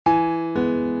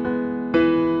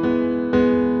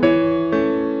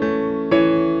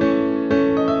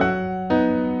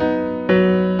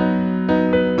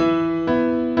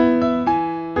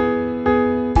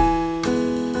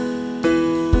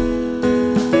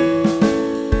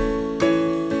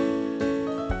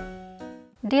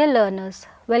Dear learners,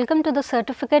 welcome to the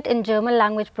Certificate in German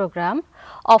Language program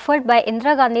offered by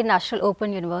Indira Gandhi National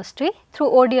Open University through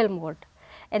ODL mode.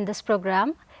 In this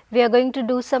program, we are going to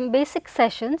do some basic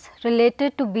sessions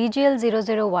related to BGL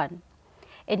 001.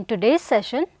 In today's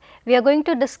session, we are going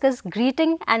to discuss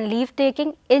greeting and leave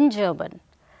taking in German.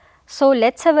 So,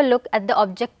 let us have a look at the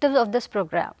objectives of this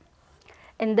program.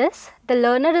 In this, the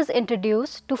learner is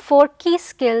introduced to 4 key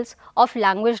skills of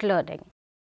language learning.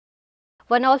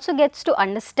 One also gets to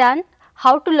understand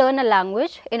how to learn a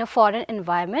language in a foreign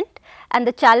environment and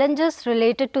the challenges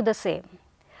related to the same.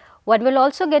 One will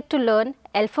also get to learn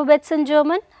alphabets in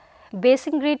German,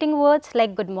 basic greeting words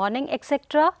like good morning,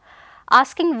 etc.,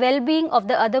 asking well-being of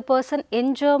the other person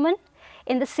in German,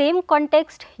 in the same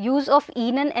context use of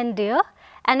Ihnen and dir,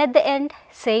 and at the end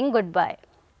saying goodbye.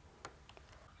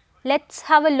 Let's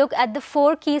have a look at the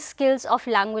 4 key skills of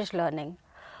language learning.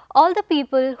 All the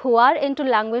people who are into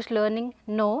language learning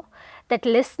know that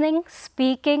listening,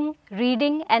 speaking,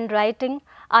 reading and writing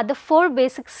are the 4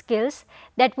 basic skills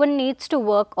that one needs to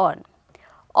work on.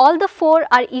 All the 4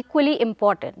 are equally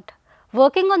important.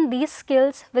 Working on these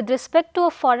skills with respect to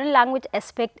a foreign language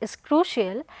aspect is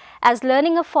crucial, as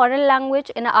learning a foreign language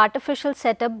in an artificial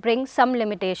setup brings some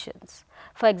limitations.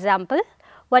 For example,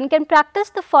 one can practice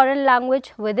the foreign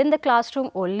language within the classroom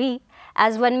only,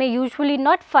 as one may usually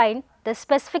not find the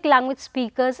specific language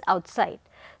speakers outside.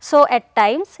 So, at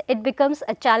times it becomes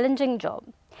a challenging job.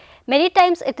 Many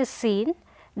times it is seen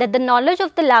that the knowledge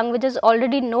of the languages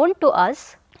already known to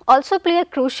us also play a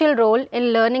crucial role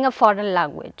in learning a foreign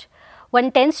language.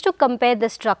 One tends to compare the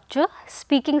structure,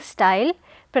 speaking style,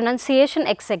 pronunciation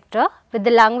etc. with the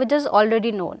languages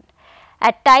already known.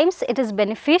 At times it is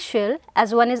beneficial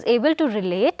as one is able to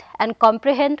relate and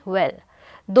comprehend well,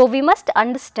 though we must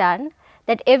understand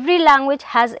that every language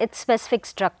has its specific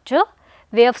structure,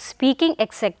 way of speaking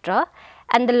etc.,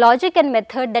 and the logic and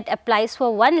method that applies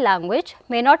for one language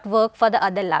may not work for the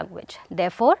other language.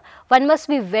 Therefore, one must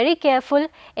be very careful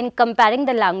in comparing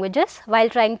the languages while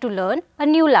trying to learn a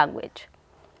new language.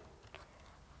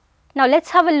 Now, let us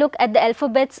have a look at the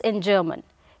alphabets in German.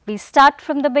 We start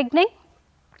from the beginning.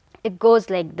 It goes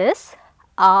like this: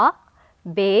 A,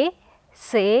 B,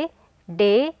 C,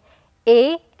 D,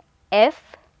 E,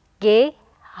 F, G, H,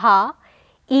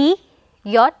 I,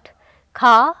 J,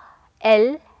 K,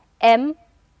 L, M,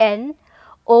 N,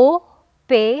 O,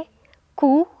 P,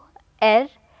 Q, R,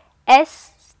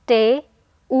 S, T,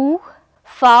 U,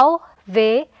 V,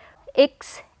 W,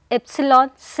 X, Y,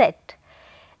 Z.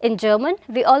 In German,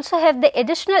 we also have the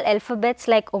additional alphabets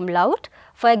like umlaut,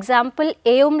 for example,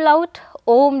 A umlaut,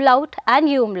 O umlaut and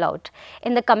U umlaut.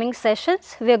 In the coming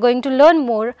sessions, we are going to learn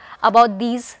more about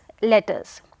these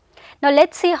letters. Now,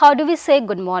 let us see how do we say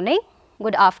good morning,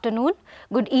 good afternoon,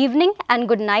 good evening and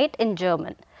good night in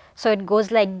German. So, it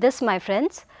goes like this, my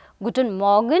friends: Guten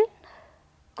Morgen,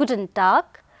 Guten Tag,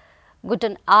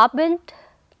 Guten Abend,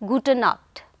 Gute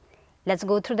Nacht. Let us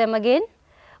go through them again.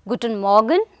 Guten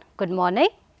Morgen, good morning,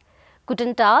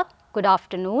 Guten Tag, good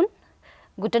afternoon,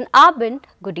 Guten Abend,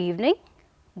 good evening,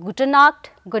 Gute Nacht,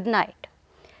 good night.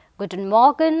 Guten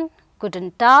Morgen,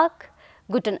 Guten Tag,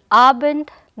 Guten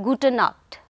Abend, Gute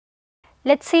Nacht.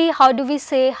 Let us see how do we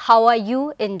say how are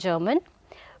you in German.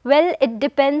 Well, it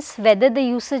depends whether the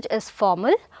usage is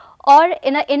formal or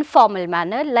in an informal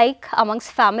manner like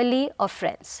amongst family or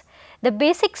friends. The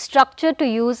basic structure to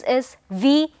use is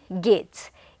wie geht's.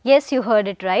 Yes, you heard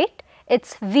it right, it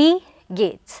is wie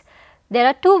geht's. There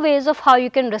are 2 ways of how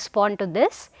you can respond to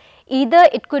this. Either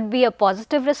it could be a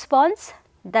positive response,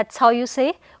 that is how you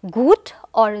say gut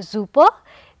or super.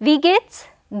 Wie geht's?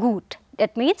 Gut.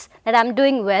 That means that I am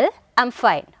doing well, I am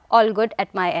fine, all good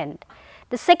at my end.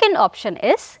 The second option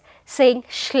is saying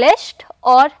schlecht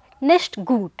or nicht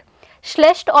gut.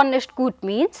 Schlecht or nicht gut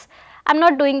means I am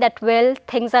not doing that well,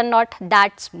 things are not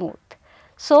that smooth.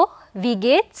 So, wie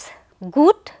geht's?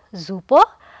 Gut, super.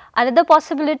 Another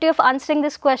possibility of answering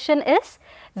this question is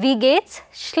wie geht's?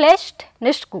 Schlecht,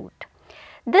 nicht gut.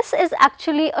 This is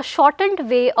actually a shortened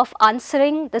way of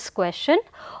answering this question,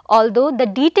 although the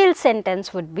detailed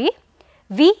sentence would be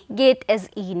wie geht es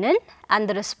Ihnen, and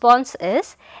the response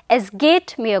is es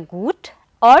geht mir gut,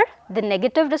 or the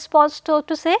negative response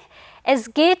to say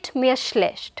es geht mir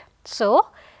schlecht. So,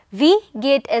 wie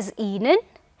geht es Ihnen,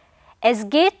 es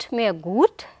geht mir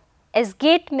gut, es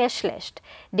geht mir schlecht.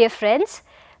 Dear friends,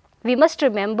 we must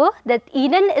remember that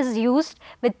Ihnen is used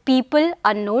with people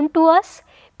unknown to us,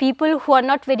 people who are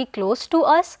not very close to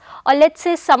us, or let us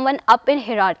say someone up in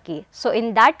hierarchy. So,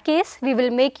 in that case we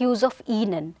will make use of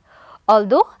Ihnen.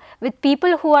 Although with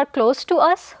people who are close to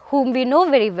us, whom we know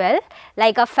very well,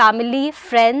 like our family,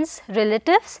 friends,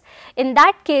 relatives, in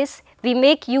that case we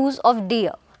make use of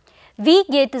dear. Wie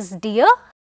geht es dir?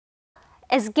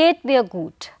 Es geht mir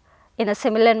gut. In a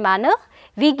similar manner,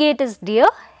 wie geht es dir?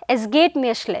 Es geht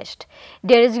mir schlecht.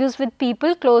 Dir is used with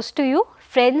people close to you,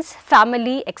 friends,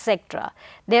 family, etc.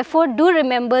 Therefore, do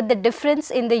remember the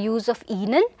difference in the use of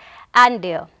Ihnen and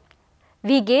dir.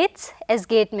 Wie geht's? Es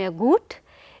geht mir gut.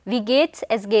 Wie geht's?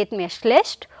 Es geht mir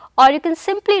schlecht. Or you can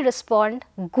simply respond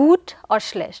gut or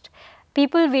schlecht.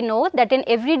 People, we know that in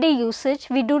everyday usage,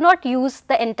 we do not use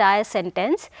the entire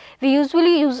sentence. We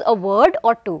usually use a word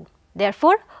or two.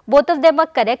 Therefore, both of them are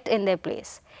correct in their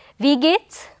place. Wie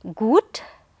geht's? Gut.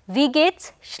 Wie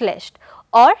geht's? Schlecht.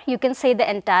 Or you can say the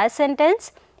entire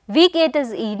sentence. Wie geht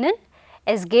es Ihnen?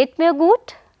 Es geht mir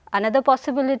gut. Another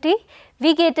possibility.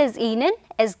 Wie geht es Ihnen?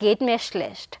 Es geht mir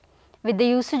schlecht. With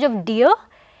the usage of dir,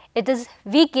 it is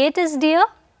wie geht es dir?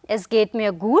 Es geht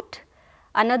mir gut.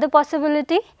 Another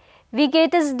possibility. Wie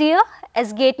geht es dir?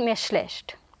 Es geht mir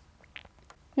schlecht.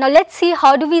 Now let's see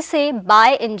how do we say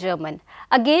bye in German.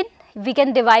 Again, we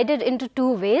can divide it into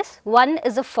two ways. One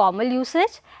is a formal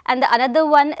usage and the another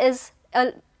one is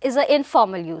an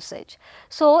informal usage.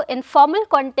 So in formal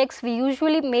context, we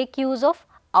usually make use of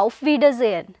Auf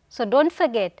Wiedersehen. So don't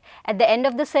forget, at the end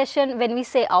of the session when we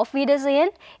say Auf Wiedersehen,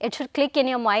 it should click in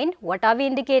your mind what are we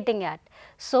indicating at.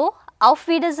 So Auf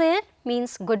Wiedersehen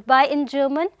means goodbye in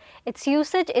German. Its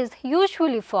usage is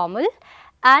usually formal,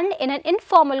 and in an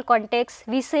informal context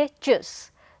we say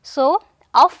Tschüss. So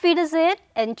Auf Wiedersehen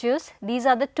and Tschüss, these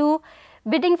are the two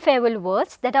bidding farewell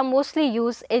words that are mostly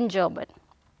used in German.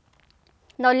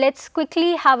 Now let's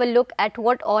quickly have a look at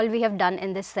what all we have done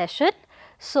in this session.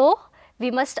 So we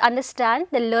must understand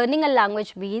that learning a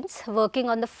language means working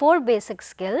on the 4 basic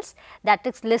skills, that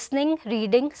is listening,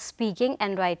 reading, speaking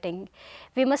and writing.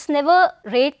 We must never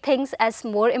rate things as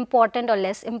more important or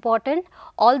less important.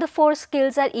 All the 4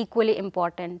 skills are equally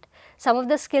important. Some of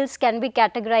the skills can be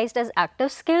categorized as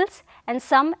active skills and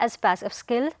some as passive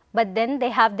skills, but then they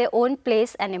have their own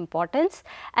place and importance,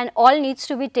 and all needs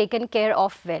to be taken care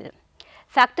of well.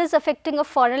 Factors affecting a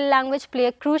foreign language play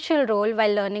a crucial role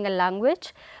while learning a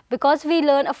language. Because we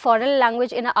learn a foreign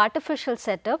language in an artificial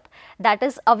setup, that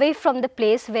is away from the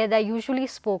place where they are usually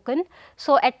spoken,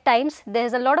 so at times there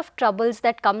is a lot of troubles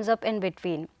that comes up in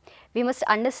between. We must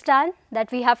understand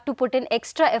that we have to put in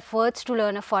extra efforts to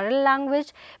learn a foreign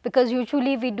language, because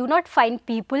usually we do not find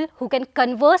people who can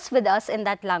converse with us in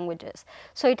that languages.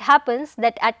 So it happens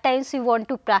that at times we want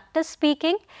to practice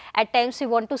speaking, at times we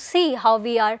want to see how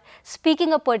we are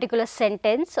speaking a particular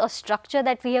sentence or structure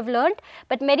that we have learned,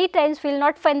 but many times we will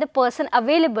not find the person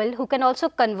available who can also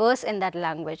converse in that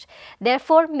language.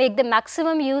 Therefore, make the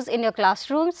maximum use in your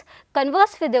classrooms,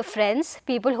 converse with your friends,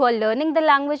 people who are learning the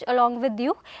language along with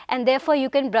you, and therefore you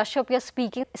can brush up your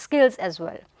speaking skills as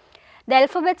well. The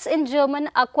alphabets in German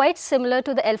are quite similar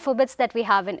to the alphabets that we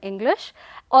have in English,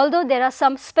 although there are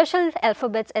some special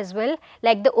alphabets as well,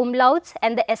 like the umlauts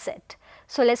and the Esset.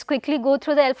 So let's quickly go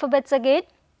through the alphabets again.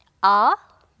 A,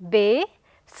 B,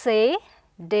 C,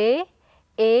 D,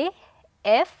 E,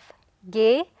 F,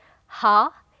 G, H,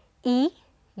 I,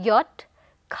 J,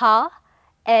 K,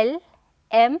 L,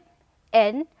 M,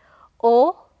 N,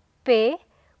 O, P,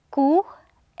 Q,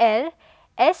 R,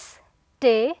 S,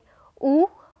 T, U,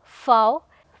 V,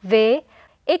 W,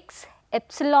 X,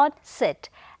 Epsilon, Z.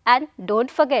 And don't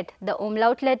forget the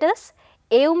umlaut letters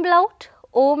A umlaut,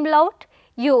 O umlaut,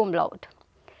 U umlaut.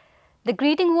 The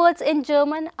greeting words in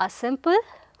German are simple: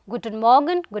 Guten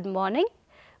Morgen, good morning,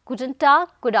 Guten Tag,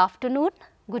 good afternoon,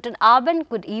 Guten Abend,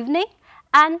 good evening,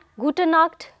 and Gute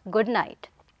Nacht, good night.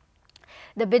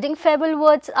 The bidding farewell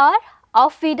words are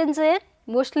Auf Wiedersehen,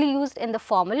 mostly used in the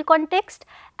formal context,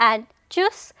 and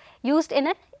Tschüss, used in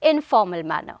an informal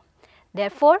manner.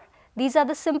 Therefore, these are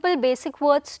the simple basic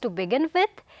words to begin with.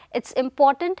 It's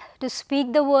important to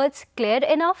speak the words clear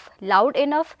enough, loud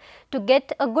enough to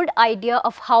get a good idea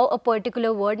of how a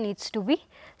particular word needs to be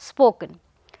spoken.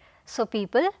 So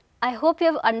people, I hope you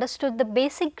have understood the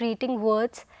basic greeting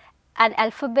words and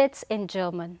alphabets in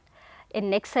German. In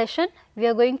next session, we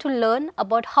are going to learn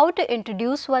about how to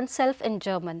introduce oneself in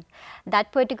German.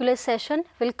 That particular session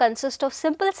will consist of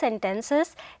simple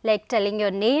sentences like telling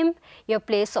your name, your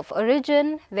place of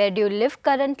origin, where do you live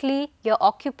currently, your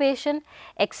occupation,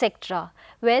 etc.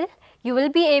 Well, you will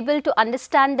be able to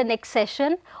understand the next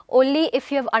session only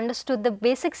if you have understood the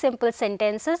basic simple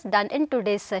sentences done in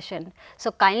today's session.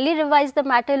 So kindly revise the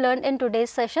matter learned in today's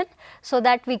session so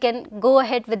that we can go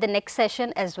ahead with the next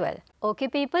session as well. Okay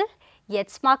people?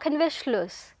 Jetzt machen wir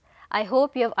Schluss. I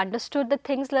hope you have understood the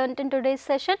things learnt in today's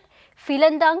session.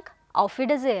 Vielen Dank. Auf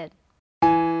Wiedersehen.